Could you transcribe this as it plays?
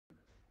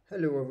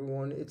Hello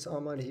everyone, it's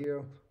Ahmad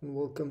here and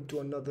welcome to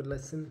another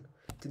lesson.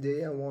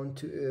 Today I want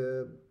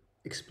to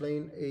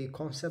explain a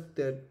concept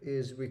that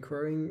is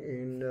recurring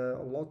in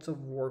lots of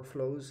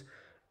workflows,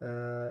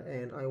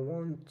 and I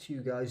want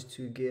you guys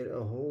to get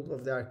a hold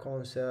of that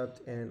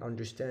concept and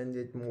understand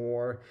it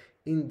more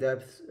in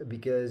depth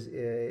because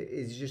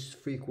it's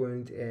just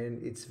frequent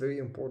and it's very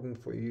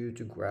important for you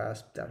to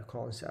grasp that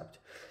concept.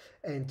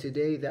 And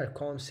today that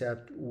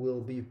concept will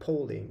be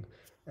polling.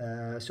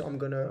 So I'm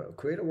gonna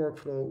create a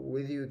workflow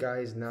with you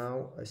guys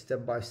now,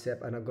 step by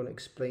step, and I'm gonna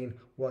explain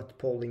what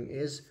polling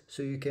is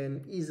so you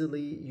can easily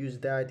use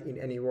that in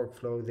any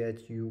workflow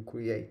that you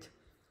create.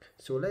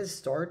 So let's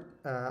start.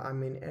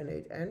 I'm in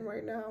n8n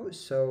right now.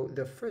 So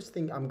the first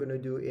thing I'm gonna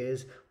do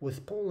is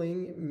with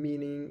polling,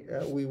 meaning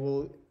we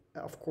will,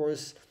 of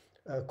course,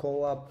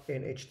 call up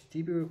an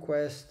HTTP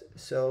request.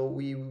 So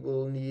we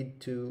will need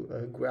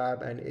to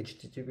grab an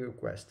HTTP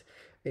request.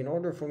 In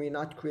order for me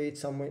not create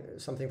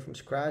something from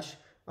scratch,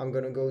 I'm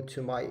gonna go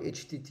to my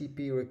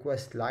HTTP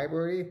request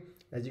library.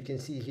 As you can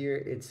see here,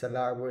 it's a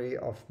library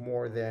of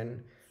more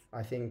than,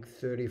 I think,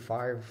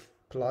 35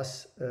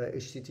 plus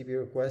HTTP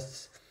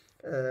requests,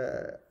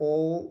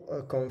 all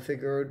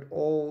configured,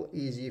 all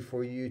easy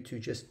for you to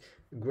just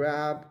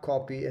grab,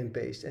 copy, and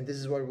paste. And this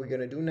is what we're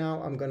gonna do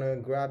now. I'm gonna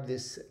grab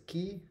this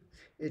key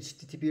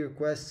HTTP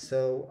request.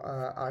 So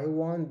I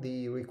want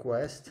the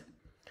request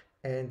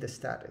and the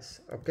status.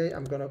 Okay,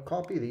 I'm gonna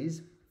copy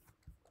these.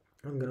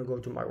 I'm gonna go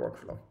to my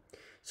workflow.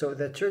 So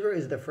the trigger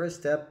is the first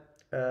step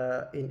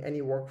in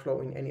any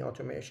workflow, in any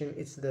automation.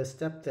 It's the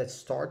step that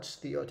starts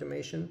the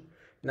automation.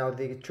 Now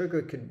the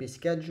trigger could be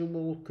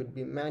schedulable, could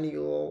be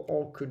manual,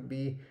 or could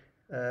be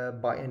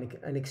by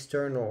an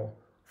external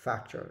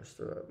factor,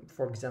 so,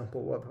 for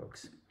example,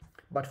 webhooks.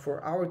 But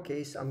for our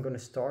case, I'm going to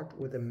start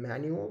with a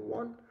manual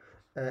one.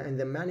 And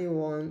the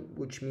manual one,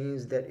 which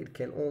means that it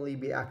can only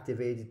be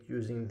activated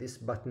using this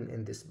button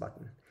and this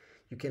button.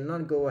 You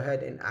cannot go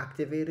ahead and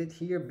activate it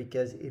here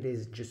because it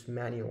is just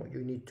manual.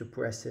 You need to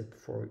press it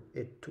for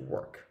it to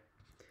work.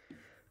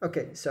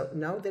 Okay, so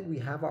now that we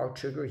have our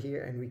trigger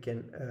here and we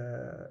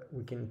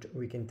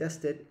can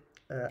test it,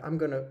 I'm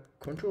gonna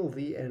Control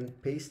V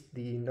and paste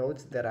the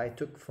nodes that I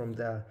took from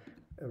the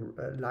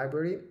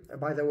library.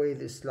 By the way,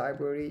 this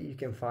library, you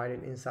can find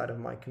it inside of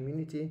my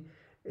community.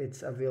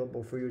 It's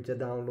available for you to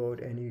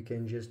download and you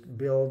can just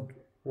build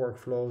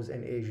workflows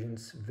and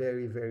agents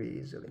very, very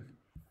easily.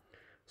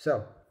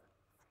 So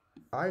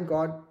I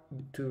got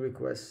two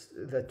requests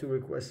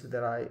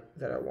that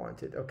I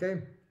wanted.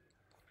 Okay,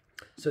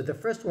 so the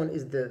first one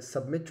is the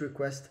submit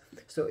request.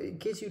 So in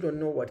case you don't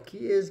know what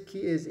key is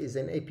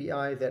an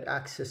API that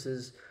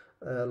accesses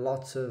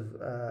lots of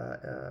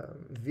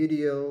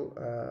video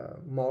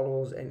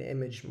models and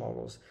image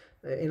models.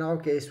 In our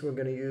case, we're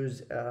going to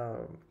use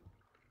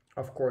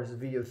of course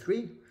video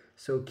 3,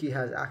 so key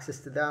has access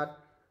to that.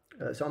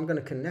 So I'm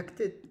going to connect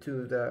it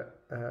to the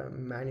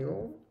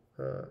manual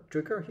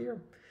trigger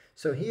here.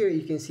 So here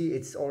you can see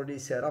it's already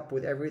set up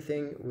with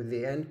everything, with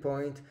the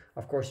endpoint.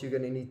 Of course, you're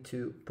going to need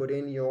to put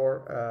in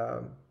your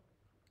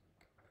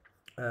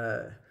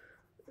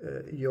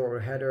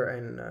header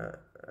and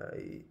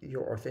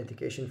your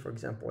authentication. For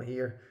example,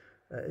 here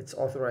it's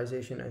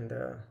authorization and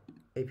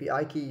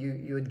API key.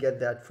 You would get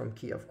that from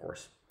key, of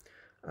course.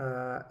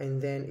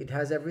 And then it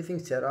has everything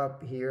set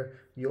up here.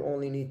 You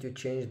only need to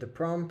change the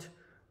prompt.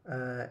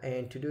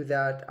 And to do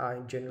that, I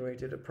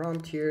generated a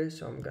prompt here.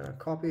 So I'm going to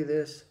copy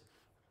this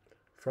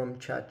from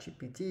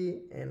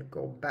ChatGPT and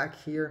go back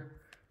here,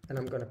 and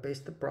I'm going to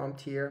paste the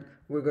prompt here.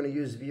 We're going to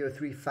use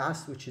VO3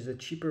 Fast, which is a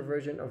cheaper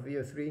version of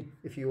VO3.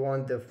 If you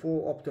want the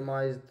full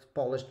optimized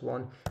polished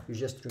one, you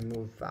just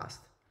remove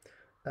Fast.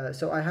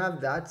 So I have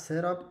that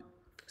set up.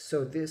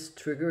 So this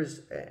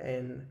triggers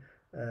and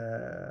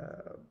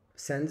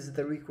sends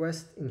the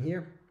request in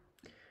here,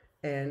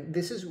 and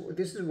this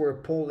is where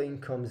polling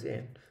comes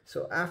in.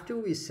 So after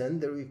we send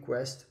the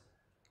request,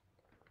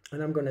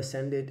 and I'm going to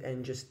send it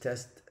and just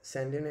test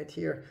sending it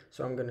here.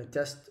 So I'm going to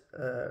test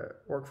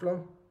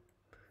workflow.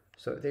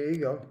 So there you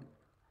go.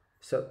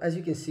 So as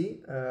you can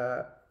see,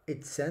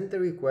 it sent the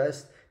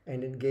request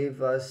and it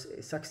gave us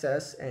a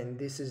success, and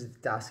this is the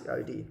task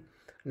ID.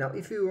 Now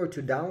if we were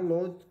to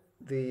download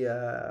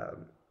the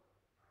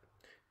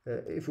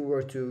if we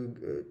were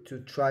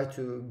to try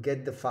to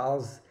get the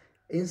files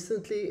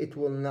instantly, it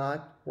will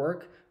not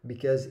work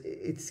because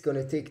it's going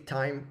to take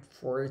time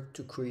for it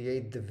to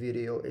create the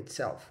video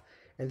itself.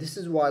 And this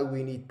is why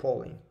we need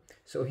polling.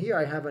 So here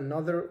I have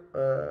another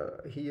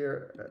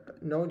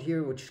node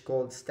here, which is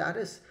called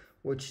status,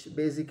 which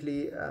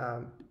basically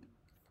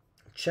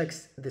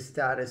checks the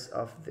status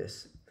of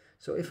this.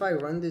 So if I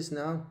run this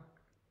now,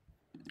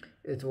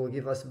 it will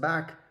give us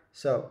back.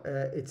 So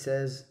it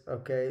says,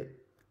 okay.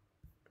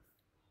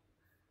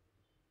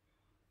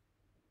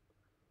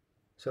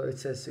 So it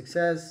says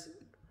success.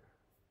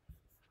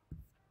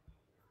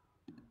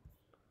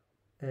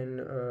 And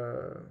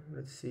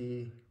let's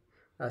see,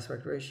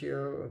 aspect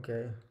ratio,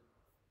 okay.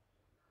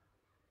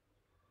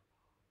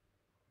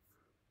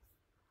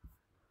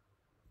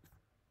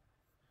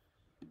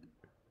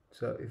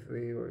 So if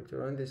we were to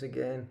run this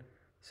again,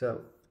 so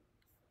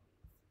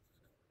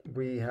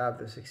we have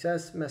the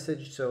success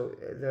message, so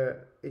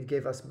it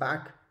gave us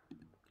back.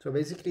 So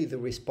basically the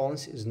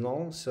response is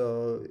null,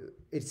 so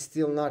it's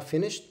still not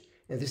finished,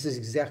 and this is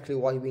exactly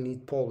why we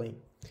need polling.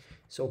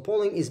 So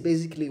polling is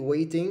basically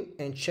waiting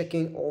and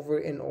checking over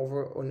and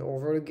over and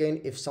over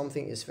again if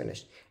something is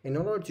finished. In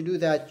order to do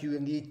that, you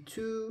need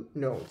two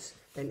nodes,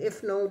 an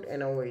if node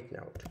and a wait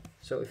node.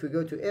 So if we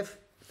go to if,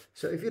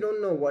 so if you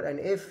don't know what an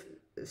if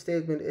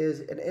statement is,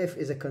 an if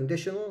is a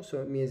conditional,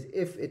 so it means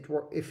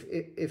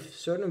if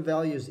certain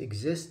values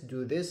exist,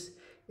 do this.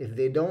 If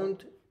they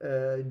don't,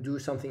 do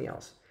something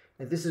else.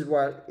 And this is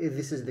why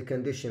this is the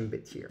condition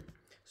bit here.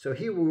 So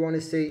here we want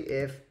to say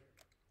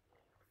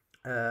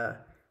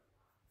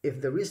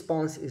if the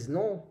response is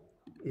null,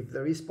 if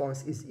the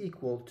response is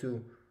equal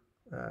to,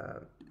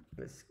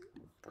 let's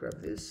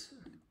grab this,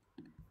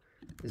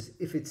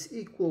 if it's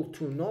equal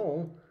to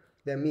null,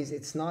 that means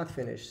it's not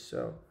finished.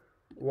 So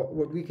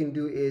what we can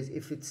do is,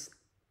 if it's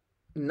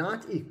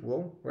not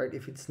equal, right,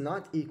 if it's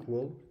not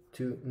equal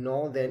to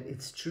null, then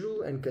it's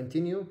true and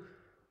continue.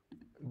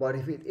 But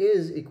if it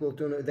is equal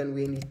to null, then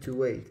we need to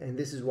wait. And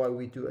this is why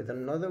we do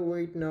another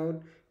wait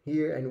node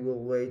here, and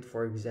we'll wait,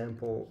 for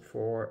example,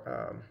 for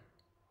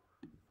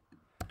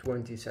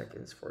 20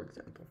 seconds, for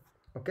example.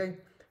 Okay,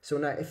 so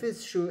now if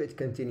it's true, it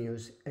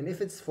continues, and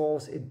if it's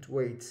false, it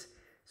waits.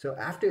 So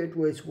after it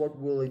waits, what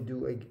will it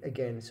do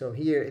again? So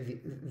here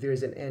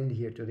there's an end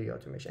here to the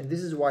automation, and this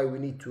is why we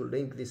need to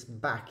link this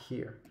back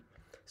here.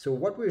 So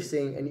what we're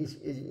saying, and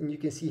you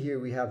can see here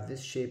we have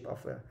this shape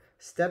of a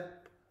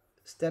step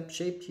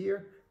shaped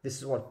here. This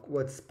is what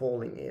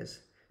polling is.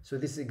 So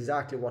this is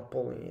exactly what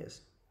polling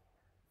is.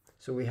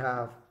 So we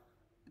have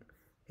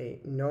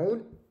a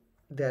node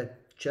that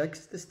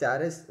checks the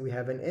status, we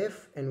have an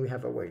if, and we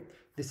have a wait.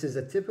 This is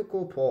a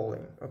typical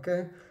polling,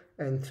 okay?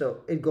 And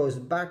so it goes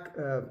back,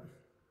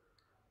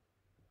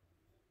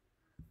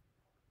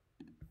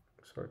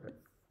 sorry,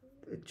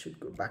 it should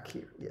go back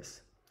here,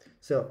 yes.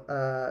 So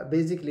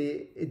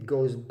basically it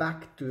goes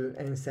back to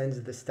and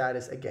sends the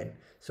status again.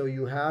 So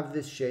you have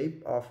this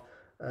shape of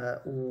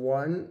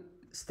one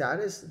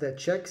status that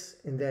checks,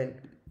 and then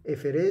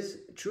if it is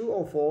true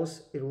or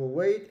false, it will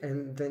wait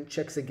and then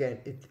checks again.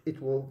 It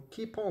will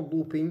keep on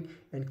looping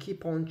and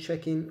keep on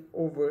checking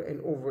over and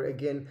over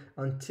again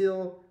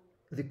until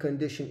the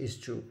condition is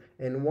true.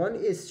 And one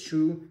is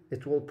true,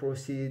 it will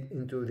proceed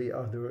into the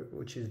other,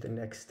 which is the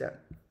next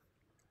step.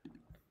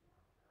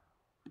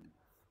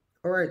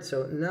 All right,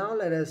 so now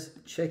let us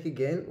check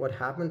again what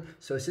happened.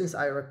 So since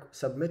I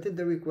submitted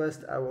the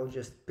request, I will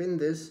just pin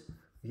this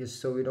just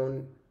so we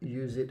don't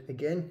use it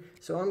again.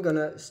 So I'm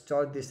gonna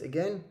start this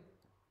again.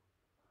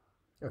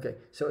 Okay,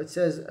 so it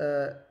says,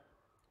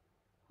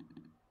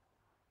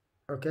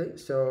 okay,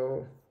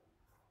 so,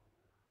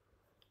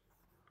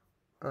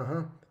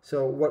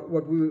 so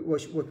what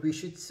we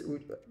should,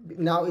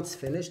 now it's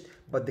finished,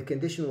 but the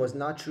condition was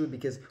not true,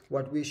 because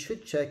what we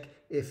should check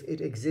if it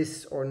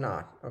exists or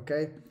not,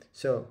 okay?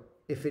 So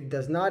if it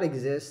does not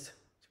exist,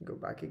 go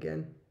back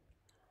again.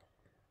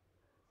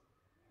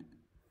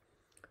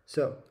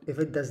 So if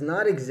it does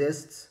not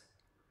exist,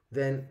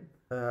 then,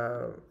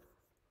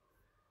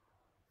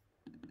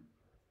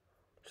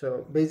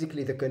 so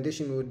basically the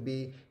condition would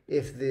be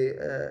if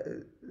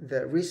the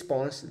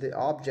response, the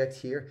object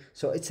here,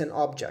 so it's an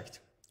object,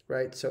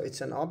 right? So it's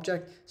an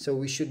object, so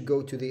we should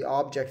go to the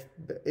object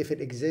if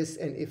it exists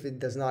and if it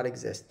does not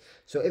exist.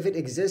 So if it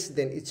exists,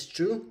 then it's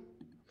true.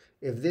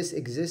 If this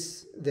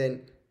exists,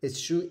 then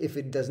it's true. If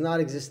it does not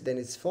exist, then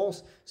it's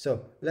false.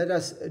 So let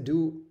us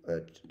do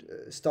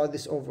start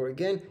this over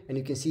again, and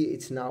you can see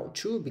it's now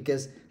true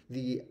because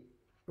the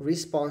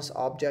response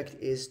object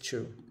is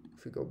true.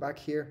 If we go back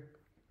here,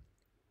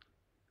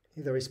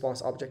 the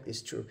response object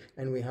is true,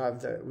 and we have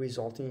the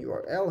resulting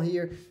URL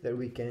here that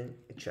we can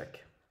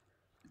check.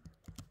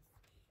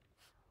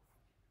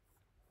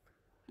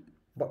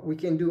 But we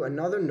can do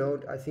another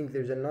node. I think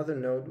there's another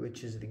node,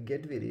 which is the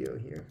get video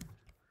here.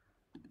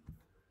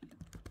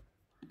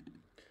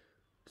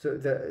 So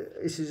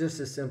this is just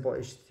a simple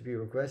HTTP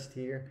request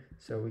here,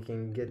 so we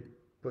can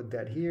put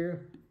that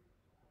here.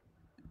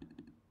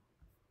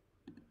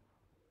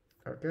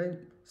 Okay,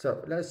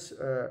 so let's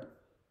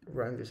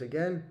run this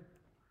again.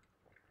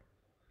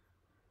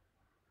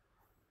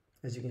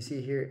 As you can see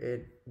here,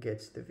 it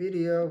gets the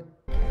video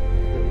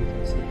that we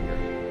can see here.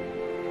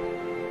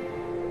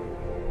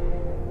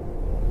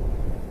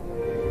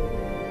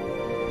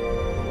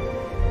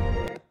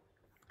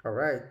 All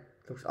right,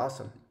 looks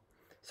awesome.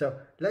 So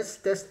let's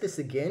test this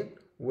again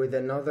with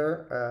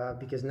another,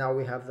 because now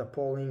we have the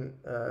polling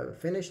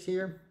finished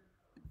here.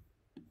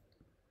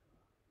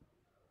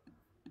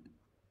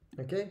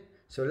 Okay,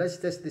 so let's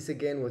test this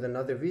again with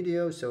another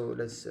video. So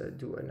let's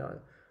do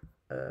another,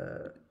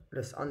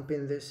 let's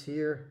unpin this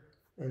here,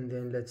 and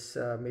then let's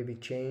maybe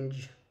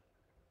change.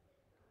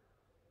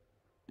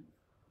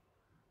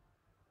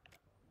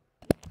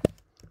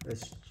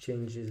 Let's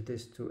change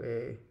this to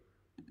a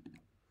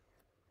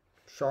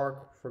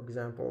shark, for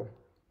example,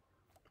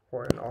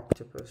 or an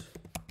octopus.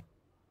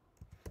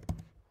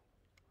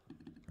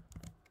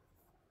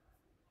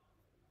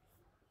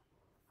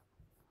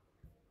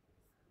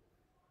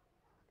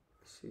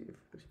 see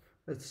if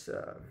let's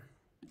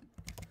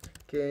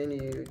can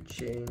you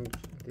change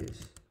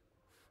this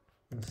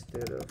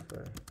instead of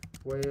a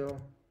whale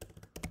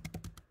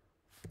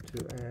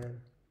to an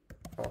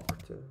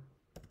octa?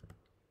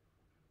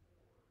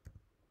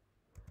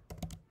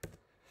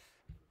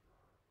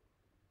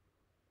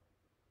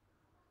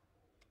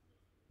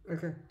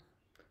 Okay,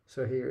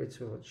 so here it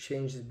will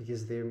change it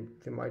because there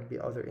might be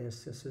other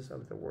instances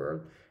of the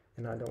word,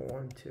 and I don't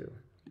want to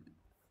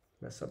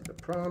mess up the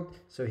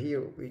prompt. So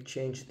here we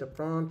change the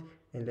prompt,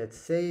 and let's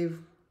save,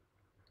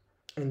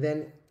 and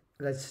then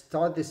let's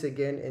start this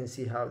again and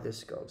see how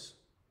this goes.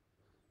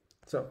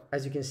 So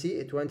as you can see,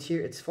 it went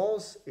here, it's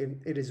false,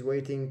 it is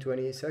waiting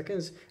 20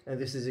 seconds, and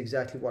this is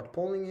exactly what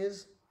polling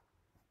is.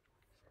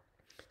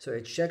 So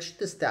it checks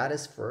the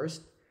status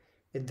first,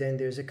 and then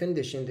there's a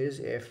condition, there's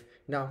if.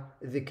 Now,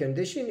 the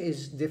condition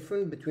is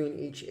different between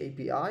each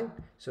API.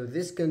 So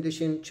this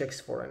condition checks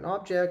for an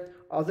object.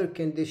 Other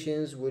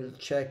conditions will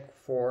check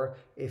for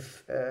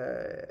if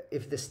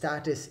the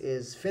status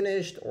is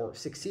finished or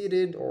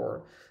succeeded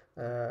or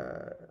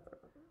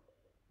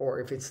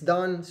if it's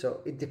done.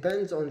 So it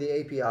depends on the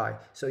API.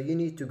 So you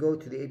need to go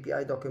to the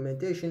API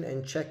documentation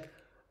and check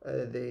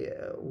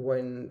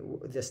when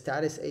the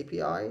status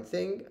API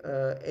thing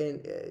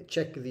and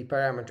check the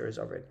parameters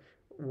of it.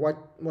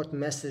 What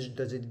message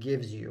does it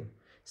gives you?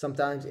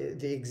 Sometimes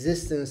the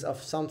existence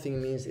of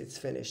something means it's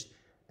finished,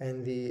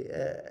 and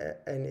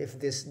and if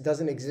this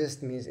doesn't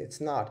exist means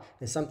it's not.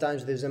 And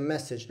sometimes there's a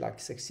message like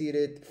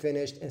succeeded,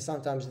 finished, and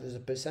sometimes there's a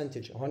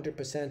percentage,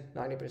 100%,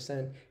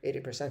 90%,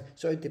 80%.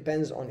 So it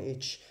depends on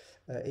each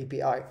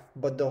API.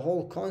 But the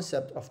whole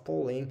concept of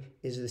polling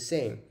is the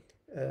same.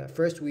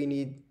 First, we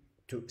need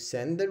to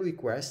send the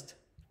request,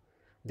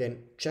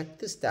 then check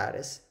the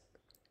status,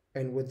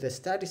 and with the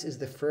status is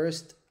the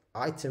first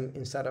item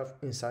inside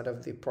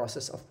of the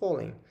process of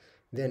polling.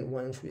 Then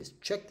once we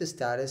check the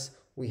status,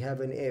 we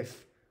have an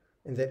if,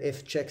 and that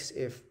if checks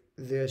if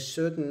there's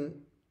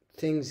certain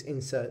things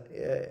inside,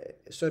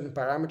 certain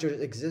parameters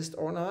exist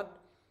or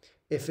not.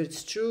 If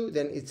it's true,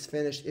 then it's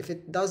finished. If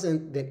it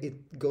doesn't, then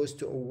it goes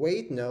to a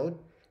wait node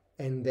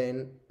and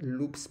then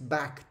loops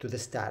back to the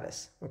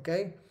status.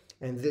 Okay,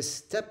 and this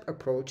step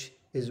approach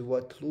is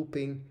what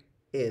looping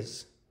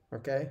is.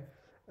 Okay.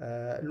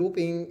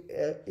 Looping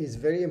is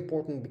very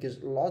important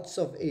because lots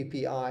of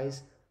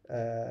APIs,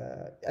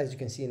 as you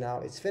can see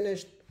now, it's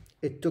finished.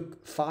 It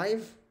took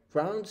 5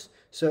 rounds.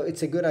 So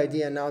it's a good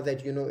idea now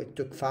that you know it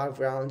took 5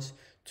 rounds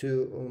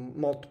to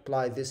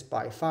multiply this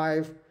by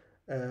 5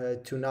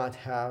 to not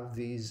have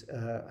these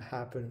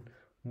happen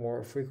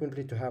more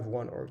frequently, to have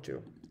 1 or 2.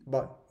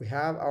 But we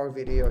have our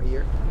video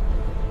here.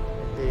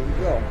 There you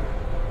go.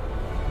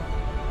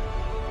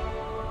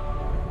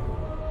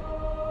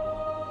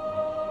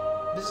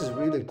 This is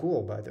really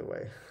cool, by the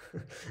way.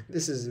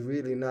 This is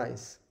really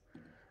nice.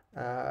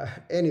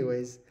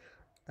 Anyways,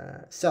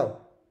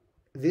 so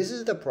this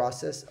is the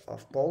process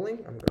of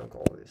polling. I'm going to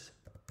call this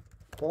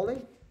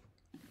polling.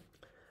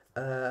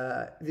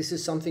 This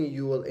is something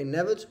you will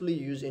inevitably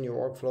use in your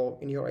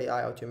workflow, in your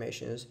AI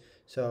automations.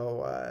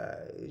 So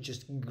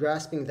just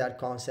grasping that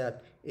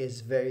concept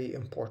is very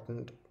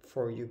important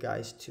for you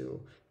guys to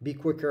be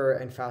quicker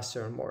and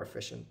faster and more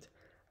efficient.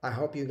 I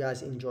hope you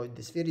guys enjoyed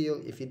this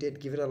video. If you did,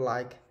 give it a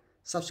like.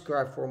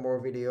 Subscribe for more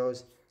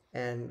videos,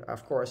 and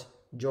of course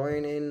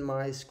join in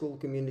my Skool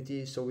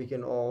community so we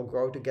can all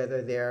grow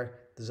together there.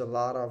 There's a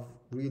lot of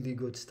really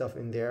good stuff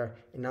in there,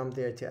 and I'm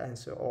there to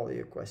answer all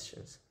your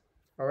questions.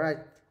 All right,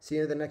 see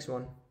you in the next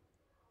one.